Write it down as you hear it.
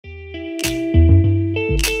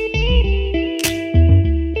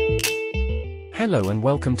Hello and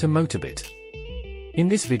welcome to Motobit. In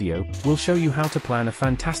this video, we'll show you how to plan a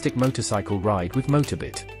fantastic motorcycle ride with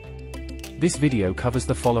Motobit. This video covers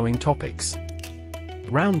the following topics: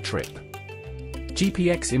 round trip,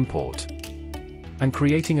 GPX import, and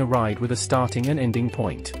creating a ride with a starting and ending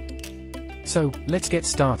point. So, let's get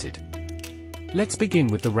started. Let's begin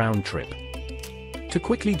with the round trip. To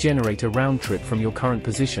quickly generate a round trip from your current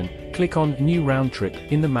position, click on New Round Trip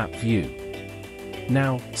in the map view.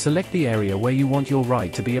 Now, select the area where you want your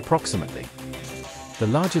ride to be approximately. The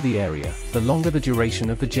larger the area, the longer the duration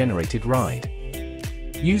of the generated ride.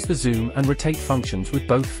 Use the zoom and rotate functions with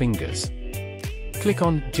both fingers. Click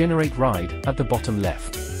on Generate Ride at the bottom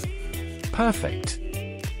left. Perfect!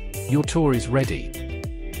 Your tour is ready.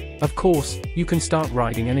 Of course, you can start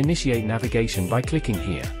riding and initiate navigation by clicking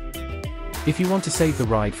here. If you want to save the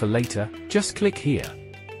ride for later, just click here.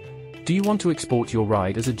 Do you want to export your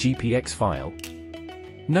ride as a GPX file?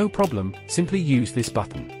 No problem, simply use this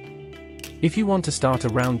button. If you want to start a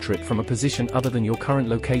round trip from a position other than your current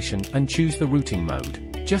location and choose the routing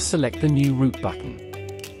mode, just select the New Route button.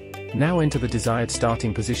 Now enter the desired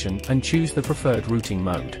starting position and choose the preferred routing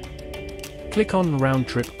mode. Click on Round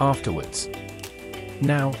Trip afterwards.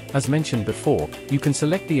 Now, as mentioned before, you can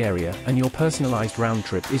select the area and your personalized round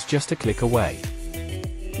trip is just a click away.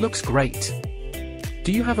 Looks great!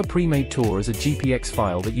 Do you have a pre-made tour as a GPX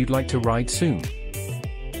file that you'd like to ride soon?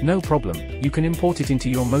 No problem, you can import it into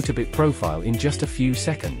your Motobit profile in just a few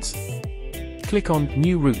seconds. Click on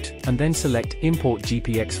New Route and then select Import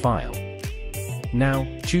GPX file. Now,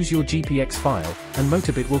 choose your GPX file, and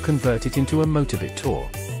Motobit will convert it into a Motobit tour.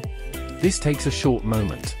 This takes a short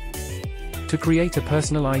moment. To create a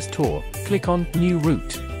personalized tour, click on New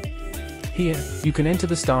Route. Here, you can enter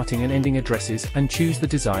the starting and ending addresses and choose the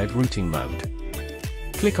desired routing mode.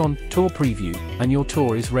 Click on Tour Preview, and your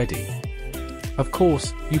tour is ready. Of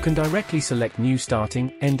course, you can directly select new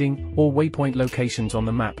starting, ending, or waypoint locations on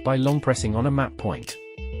the map by long pressing on a map point.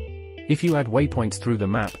 If you add waypoints through the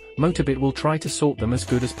map, Motobit will try to sort them as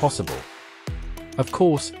good as possible. Of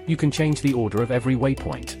course, you can change the order of every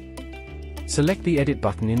waypoint. Select the Edit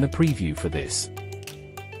button in the preview for this.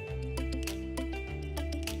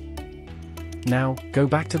 Now, go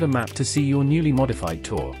back to the map to see your newly modified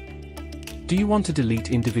tour. Do you want to delete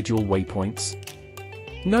individual waypoints?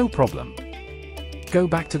 No problem. Go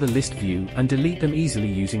back to the list view and delete them easily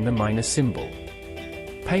using the minus symbol.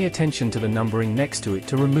 Pay attention to the numbering next to it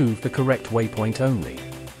to remove the correct waypoint only.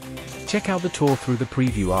 Check out the tour through the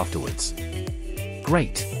preview afterwards.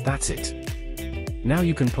 Great, that's it. Now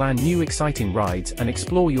you can plan new exciting rides and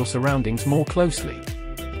explore your surroundings more closely.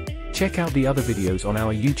 Check out the other videos on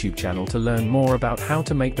our YouTube channel to learn more about how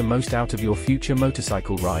to make the most out of your future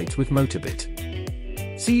motorcycle rides with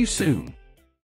Motobit. See you soon!